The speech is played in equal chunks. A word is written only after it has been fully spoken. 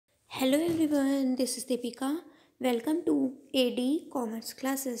Hello everyone, this is Deepika. Welcome to AD Commerce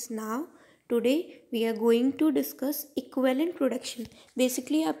classes. Now, today we are going to discuss equivalent production.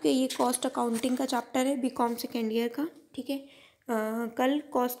 Basically आपके ये cost accounting का chapter है BCom second year का. ठीक है. कल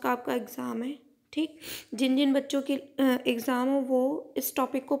cost का आपका एग्ज़ाम है. ठीक. जिन जिन बच्चों के एग्ज़ाम हो वो इस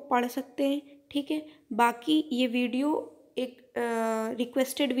टॉपिक को पढ़ सकते हैं. ठीक है. बाकी ये वीडियो एक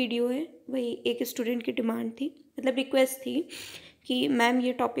रिक्वेस्टेड वीडियो है. वही एक स्टूडेंट की डिमांड थी, मतलब रिक्वेस्ट थी कि मैम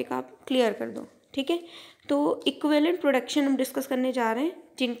ये टॉपिक आप क्लियर कर दो. ठीक है. तो इक्विवेलेंट प्रोडक्शन हम डिस्कस करने जा रहे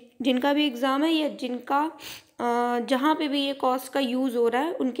हैं. जिनका भी एग्ज़ाम है या जिनका जहाँ पे भी ये कॉस्ट का यूज़ हो रहा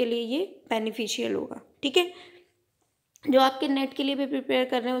है उनके लिए ये बेनिफिशियल होगा. ठीक है. जो आपके नेट के लिए भी प्रिपेयर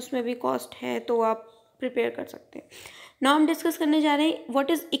कर रहे हैं उसमें भी कॉस्ट है तो आप प्रिपेयर कर सकते हैं. नाउ हम डिस्कस करने जा रहे हैं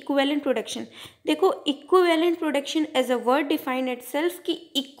व्हाट इज़ इक्विवेलेंट प्रोडक्शन. देखो, equivalent production as a word define itself कि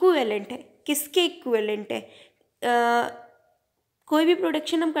इक्विवेलेंट है. किसके इक्विवेलेंट है? कोई भी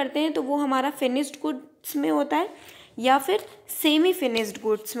प्रोडक्शन हम करते हैं तो वो हमारा फिनिश्ड गुड्स में होता है या फिर सेमी फिनिश्ड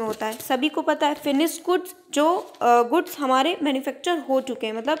गुड्स में होता है. सभी को पता है फिनिश्ड गुड्स जो गुड्स हमारे मैन्युफैक्चर हो चुके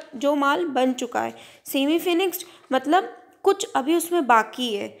हैं, मतलब जो माल बन चुका है. सेमी फिनिश्ड मतलब कुछ अभी उसमें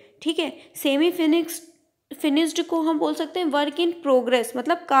बाकी है. ठीक है. सेमी फिनिश्ड को हम बोल सकते हैं वर्क इन प्रोग्रेस,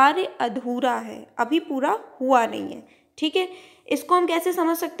 मतलब कार्य अधूरा है, अभी पूरा हुआ नहीं है. ठीक है. इसको हम कैसे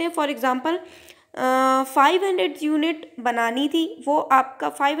समझ सकते हैं? फॉर एग्जाम्पल 500 यूनिट बनानी थी, वो आपका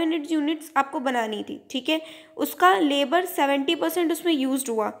 500 यूनिट्स आपको बनानी थी. ठीक है. उसका लेबर 70% उसमें यूज्ड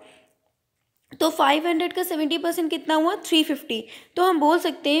हुआ, तो 500 का 70% कितना हुआ? 350. तो हम बोल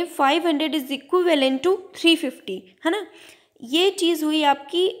सकते हैं 500 इज इक्विवेलेंट टू 350, है ना. ये चीज़ हुई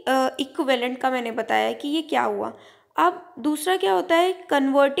आपकी इक्विवेलेंट का. मैंने बताया कि ये क्या हुआ. अब दूसरा क्या होता है?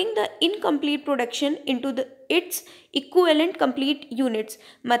 Converting the incomplete production into the its equivalent complete units.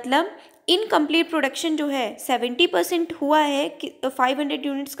 मतलब इनकम्प्लीट प्रोडक्शन जो है 70% हुआ है कि 500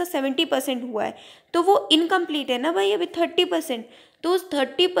 यूनिट्स का 70% हुआ है, तो वो इनकम्प्लीट है ना भाई, अभी 30%. तो उस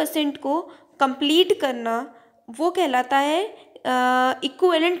 30% को कंप्लीट करना वो कहलाता है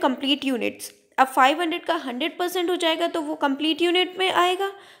इक्विवेलेंट कंप्लीट यूनिट्स. अब 500 का 100% हो जाएगा तो वो कंप्लीट यूनिट में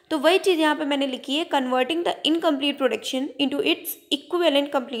आएगा. तो वही चीज़ यहाँ पे मैंने लिखी है, converting the incomplete production into its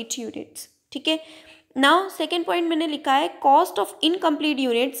equivalent complete units. ठीक है. नाउ सेकेंड पॉइंट मैंने लिखा है cost of incomplete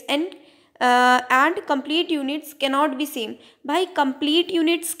units and complete units cannot be same. भाई कंप्लीट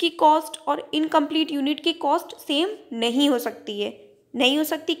यूनिट्स की कॉस्ट और इनकम्प्लीट यूनिट की कॉस्ट सेम नहीं हो सकती है. नहीं हो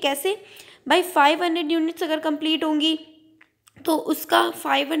सकती. कैसे भाई? 500 यूनिट्स अगर कंप्लीट होंगी तो उसका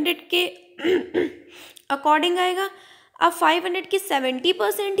 500 के अकॉर्डिंग आएगा. अब 500 की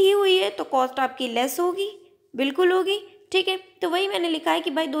 70% ही हुई है तो कॉस्ट आपकी लेस होगी, बिल्कुल होगी. ठीक है. तो वही मैंने लिखा है कि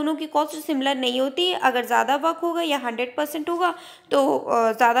भाई दोनों की कॉस्ट सिमिलर नहीं होती है. अगर ज़्यादा वर्क होगा या 100% होगा तो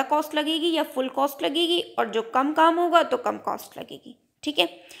ज़्यादा कॉस्ट लगेगी या फुल कॉस्ट लगेगी, और जो कम काम होगा तो कम कॉस्ट लगेगी. ठीक है.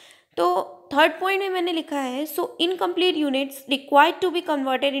 तो थर्ड पॉइंट में मैंने लिखा है सो incomplete units required to be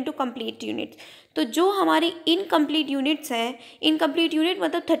converted into complete units. तो जो हमारी इनकम्प्लीट यूनिट्स हैं, इनकम्प्लीट यूनिट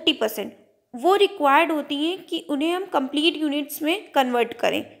मतलब 30%, वो रिक्वायर्ड होती हैं कि उन्हें हम कंप्लीट यूनिट्स में कन्वर्ट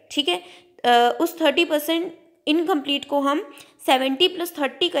करें. ठीक है. उस 30% इनकम्प्लीट को हम 70 +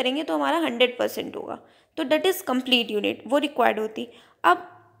 30 करेंगे तो हमारा 100% होगा. तो दैट इज़ कंप्लीट यूनिट, वो रिक्वायर्ड होती. अब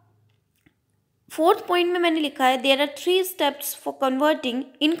फोर्थ पॉइंट में मैंने लिखा है there are 3 steps for converting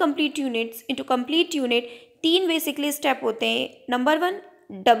incomplete units into complete unit. 3 basically step होते हैं. नंबर 1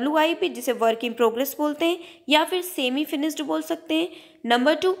 WIP, जिसे वर्क इन प्रोग्रेस बोलते हैं या फिर सेमी फिनिश्ड बोल सकते हैं.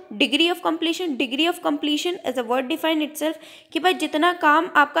 Number 2 degree of completion. Degree of completion as a word define itself कि भाई जितना काम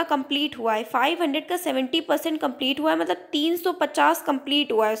आपका कंप्लीट हुआ है, 500 का 70% कंप्लीट हुआ है, मतलब 350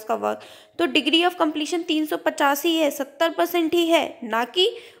 कंप्लीट हुआ है उसका वर्क. तो डिग्री ऑफ कंप्लीशन 350 ही है, 70% ही है, ना कि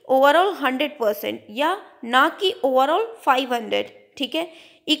ओवरऑल 100% या ना कि ओवरऑल 500. ठीक है.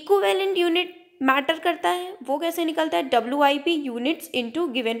 इक्विवेलेंट यूनिट मैटर करता है, वो कैसे निकलता है? WIP units into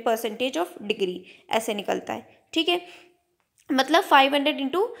given percentage of degree, ऐसे निकलता है. ठीक है. मतलब 500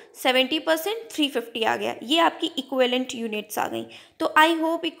 इंटू 70% 350 आ गया. ये आपकी इक्विवेलेंट यूनिट्स आ गई. तो आई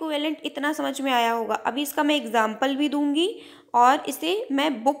होप इक्विवेलेंट इतना समझ में आया होगा. अभी इसका मैं एग्जाम्पल भी दूंगी और इसे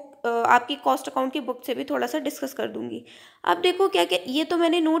मैं बुक आपकी कॉस्ट अकाउंट की बुक से भी थोड़ा सा डिस्कस कर दूंगी. अब देखो क्या क्या, ये तो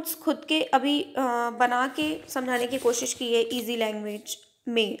मैंने नोट्स खुद के अभी बना के समझाने की कोशिश की है इजी लैंग्वेज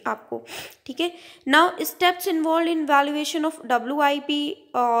में आपको. ठीक है. Now steps involve in valuation of WIP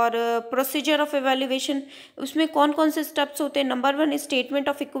और प्रोसीजर ऑफ एवेल्यूएशन. उसमें कौन कौन से स्टेप्स होते हैं? Number 1 statement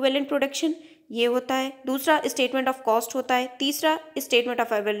of equivalent production, ये होता है. दूसरा स्टेटमेंट ऑफ कॉस्ट होता है. तीसरा स्टेटमेंट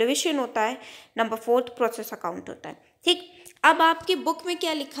ऑफ एवेल्यूएशन होता है. नंबर 4 प्रोसेस अकाउंट होता है. ठीक. अब आपकी बुक में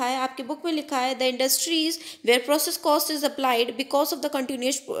क्या लिखा है, आपकी बुक में लिखा है the industries where process cost is applied because of the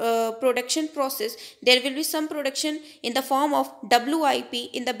continuous production process there will be some production in the form of WIP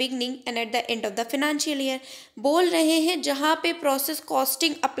in the beginning and at the end of the financial year. बोल रहे हैं जहाँ पे process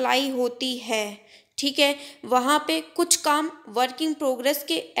costing apply होती है, ठीक है, वहाँ पे कुछ काम वर्किंग प्रोग्रेस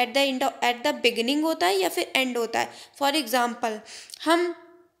के एट द बिगिनिंग होता है या फिर एंड होता है। फॉर एग्जांपल हम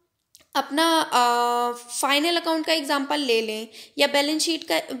अपना फाइनल अकाउंट का एग्जांपल ले लें या बैलेंस शीट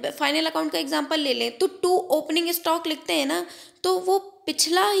का फाइनल अकाउंट का एग्जांपल ले लें, तो 2 ओपनिंग स्टॉक लिखते हैं ना, तो वो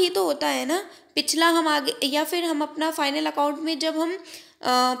पिछला ही तो होता है ना, पिछला हम आगे, या फिर हम अपना फाइनल अकाउंट में जब हम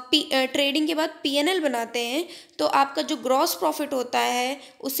ट्रेडिंग के बाद PNL बनाते हैं तो आपका जो ग्रॉस प्रॉफिट होता है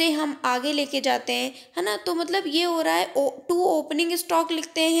उसे हम आगे लेके जाते हैं, है ना। तो मतलब ये हो रहा है 2 ओपनिंग स्टॉक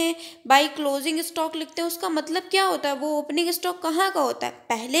लिखते हैं, बाय क्लोजिंग स्टॉक लिखते हैं, उसका मतलब क्या होता है, वो ओपनिंग स्टॉक कहाँ का होता है,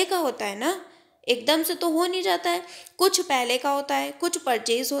 पहले का होता है ना, एकदम से तो हो नहीं जाता है, कुछ पहले का होता है, कुछ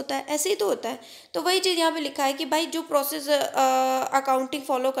परचेज होता है, ऐसे ही तो होता है। तो वही चीज़ यहाँ पे लिखा है कि भाई जो प्रोसेस अकाउंटिंग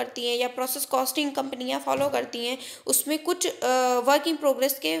फॉलो करती हैं या प्रोसेस कॉस्टिंग कंपनियाँ फॉलो करती हैं उसमें कुछ वर्क इन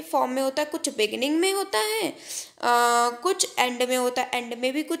प्रोग्रेस के फॉर्म में होता है, कुछ बिगिनिंग में होता है, कुछ एंड में होता है, एंड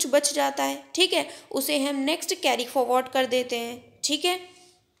में भी कुछ बच जाता है, ठीक है, उसे हम नेक्स्ट कैरी फॉरवर्ड कर देते हैं, ठीक है।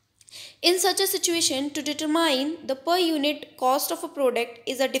 In such a situation, to determine the per unit cost of a product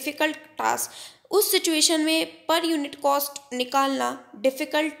is a difficult task. उस सिचुएशन में पर यूनिट कॉस्ट निकालना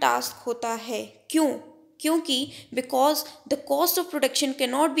डिफ़िकल्ट टास्क होता है। क्यों? क्योंकि because the cost of production can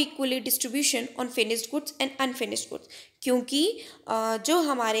not be equally distribution on finished goods and unfinished goods. क्योंकि जो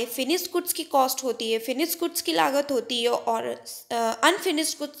हमारे फिनिश्ड गुड्स की कॉस्ट होती है, फिनिश्ड गुड्स की लागत होती है और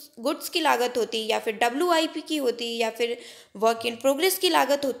अनफिनिश्ड गुड्स की लागत होती है, या फिर WIP की होती है, या फिर वर्क इन प्रोग्रेस की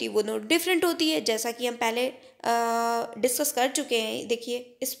लागत होती है, वो दोनों डिफरेंट होती है, जैसा कि हम पहले डिस्कस कर चुके हैं।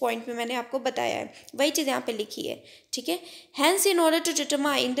 देखिए इस पॉइंट में मैंने आपको बताया है, वही चीज़ यहाँ पे लिखी है, ठीक है। Hence in order to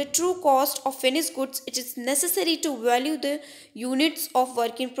determine the true cost of finished goods it is necessary to value the units of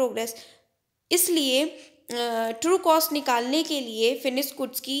work in progress. इसलिए ट्रू कॉस्ट निकालने के लिए फिनिश्ड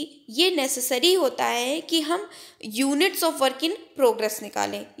गुड्स की ये नेसेसरी होता है कि हम units of work in progress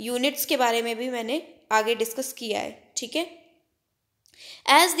निकालें। यूनिट्स के बारे में भी मैंने आगे डिस्कस किया है, ठीक है।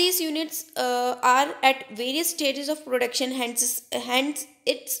 As these units are at various stages of production, hence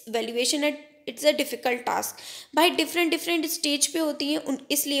its valuation it's a difficult task। भाई different stage पे होती हैं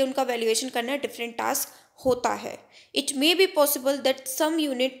इसलिए उनका valuation करना different task होता है। It may be possible that some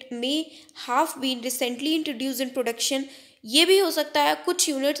unit may have been recently introduced in production। ये भी हो सकता है कुछ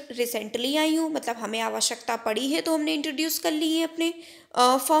यूनिट रिसेंटली आई हों, मतलब हमें आवश्यकता पड़ी है तो हमने इंट्रोड्यूस कर ली है अपने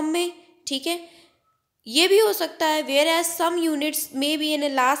फॉर्म में, ठीक है। ये भी हो सकता है where as some units may be in A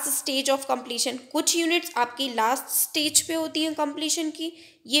last stage of completion. कुछ यूनिट्स आपकी लास्ट स्टेज पे होती हैं कंप्लीशन की,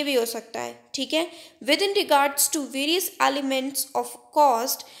 ये भी हो सकता है, ठीक है। With in regards to various elements of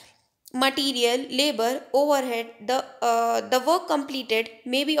cost, material, labor, overhead, the work completed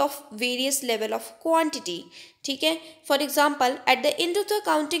may be of various level of quantity, ठीक है। For example at the end of the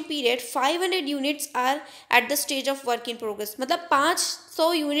counting period 500 units are at the stage of work in progress. मतलब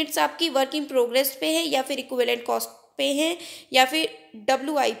 500 units आपकी work in progress पे है, या फिर equivalent cost पे है, या फिर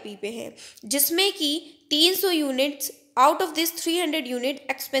WIP पे है, जिसमें कि 300 units out of this 300 unit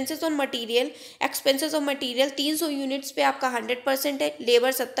expenses on material, expenses of material 300 units पे आपका 100% है,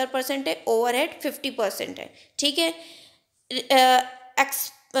 लेबर 70% है, ओवरहेड 50% है, ठीक है।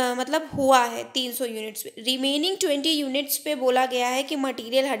 मतलब हुआ है 300 यूनिट्स पे। रिमेनिंग 20 यूनिट्स पे बोला गया है कि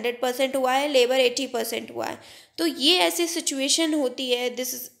मटीरियल 100% हुआ है, लेबर 80% हुआ है। तो ये ऐसी सिचुएशन होती है,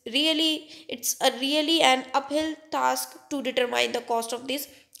 this is really it's a really an uphill task to determine the cost of this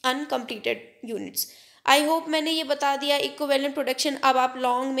uncompleted units. I hope मैंने ये बता दिया इक्विवेलेंट प्रोडक्शन। अब आप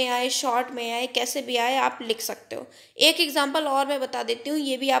लॉन्ग में आए, शॉर्ट में आए, कैसे भी आए आप लिख सकते हो। एक एग्जांपल और मैं बता देती हूँ,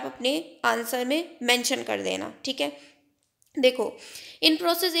 ये भी आप अपने आंसर में मेंशन कर देना, ठीक है। देखो in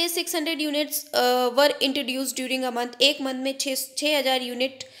process A 600 units were introduce during a month. एक मंथ में 6,000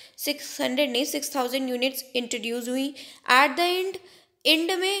 यूनिट, 600 नहीं 6,000 यूनिट्स इंट्रोड्यूस हुई। एट द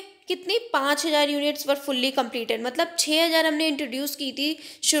एंड में कितनी 5,000 यूनिट्स वर फुल्ली कंप्लीटेड। मतलब 6,000 हमने इंट्रोड्यूस की थी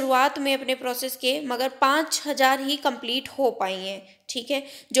शुरुआत में अपने प्रोसेस के, मगर 5,000 ही कंप्लीट हो पाई हैं, ठीक है।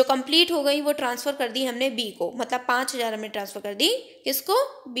 जो कंप्लीट हो गई वो ट्रांसफ़र कर दी हमने B को, मतलब 5,000 हमने ट्रांसफ़र कर दी किसको,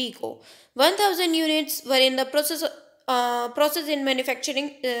 B को। 1,000 units were in the process in manufacturing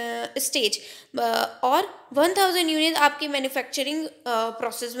stage, और 1,000 यूनिट आपकी मैन्युफैक्चरिंग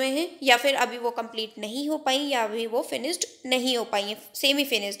प्रोसेस में है, या फिर अभी वो कंप्लीट नहीं हो पाई, या अभी वो फिनिश्ड नहीं हो पाई हैं, सेमी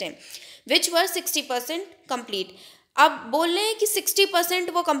फिनिश्ड हैं, विच वर 60% कंप्लीट। अब बोल रहे हैं कि 60%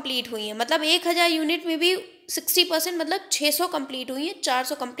 वो कंप्लीट हुई है, मतलब 1000 यूनिट में भी 60% मतलब 600 कंप्लीट हुई है,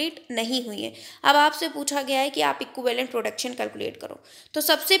 400 कंप्लीट नहीं हुई है। अब आपसे पूछा गया है कि आप इक्विवेलेंट प्रोडक्शन कैलकुलेट करो। तो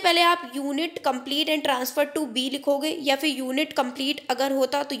सबसे पहले आप unit complete and transfer to be लिखोगे, या फिर यूनिट कंप्लीट अगर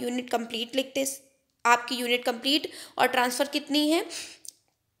होता तो यूनिट कंप्लीट लिखते। आपकी यूनिट कंप्लीट और ट्रांसफ़र कितनी है,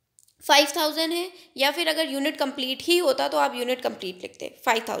 5000 है, या फिर अगर यूनिट कंप्लीट ही होता तो आप यूनिट कंप्लीट लिखते,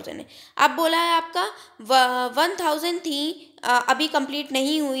 5000 है। अब बोला है आपका 1000 थी, अभी कंप्लीट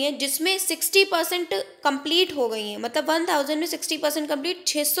नहीं हुई है, जिसमें 60% कंप्लीट हो गई हैं, मतलब 1000 में 60% कंप्लीट,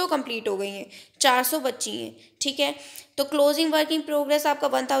 600 कंप्लीट हो गई हैं, 400 बची हैं, ठीक है। तो क्लोजिंग वर्क इन प्रोग्रेस आपका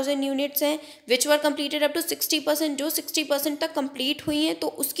 1000 यूनिट्स हैं विच वर कंप्लीटेड अप टू 60%, जो 60% तक कंप्लीट हुई हैं, तो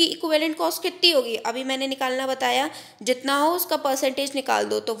उसकी इक्विवेलेंट कॉस्ट कितनी होगी, अभी मैंने निकालना बताया, जितना हो उसका परसेंटेज निकाल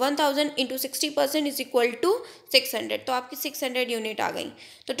दो। तो 1000 इंटू 60% इज इक्वल टू 600, तो आपकी 600 यूनिट आ गई।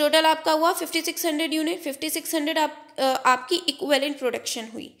 तो टोटल आपका हुआ 5600 यूनिट, 5600 आपकी इक्विवेलेंट प्रोडक्शन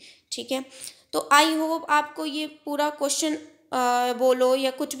हुई, ठीक है। तो आई होप आपको ये पूरा क्वेश्चन बोलो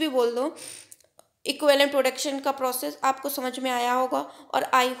या कुछ भी बोल दो, इक्विवेलेंट प्रोडक्शन का प्रोसेस आपको समझ में आया होगा। और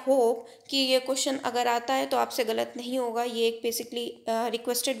आई होप कि ये क्वेश्चन अगर आता है तो आपसे गलत नहीं होगा। ये एक बेसिकली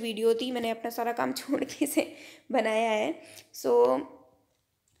रिक्वेस्टेड वीडियो थी, मैंने अपना सारा काम छोड़ के इसे बनाया है। So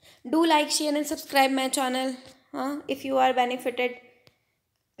do like share and subscribe my channel, हाँ, इफ़ यू आर बेनिफिटेड।